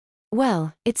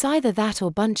Well, it's either that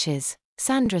or bunches,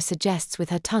 Sandra suggests with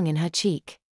her tongue in her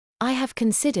cheek. I have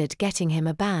considered getting him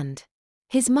a band.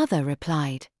 His mother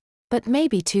replied. But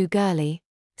maybe too girly?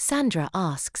 Sandra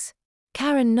asks.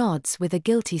 Karen nods with a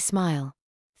guilty smile.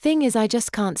 Thing is, I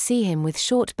just can't see him with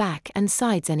short back and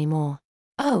sides anymore.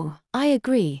 Oh, I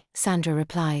agree, Sandra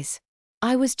replies.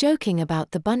 I was joking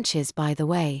about the bunches, by the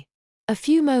way. A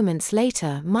few moments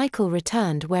later, Michael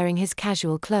returned wearing his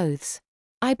casual clothes.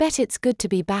 I bet it's good to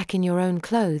be back in your own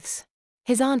clothes?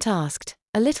 His aunt asked,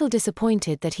 a little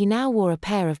disappointed that he now wore a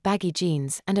pair of baggy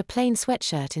jeans and a plain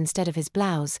sweatshirt instead of his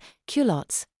blouse,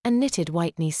 culottes, and knitted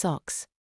white knee socks.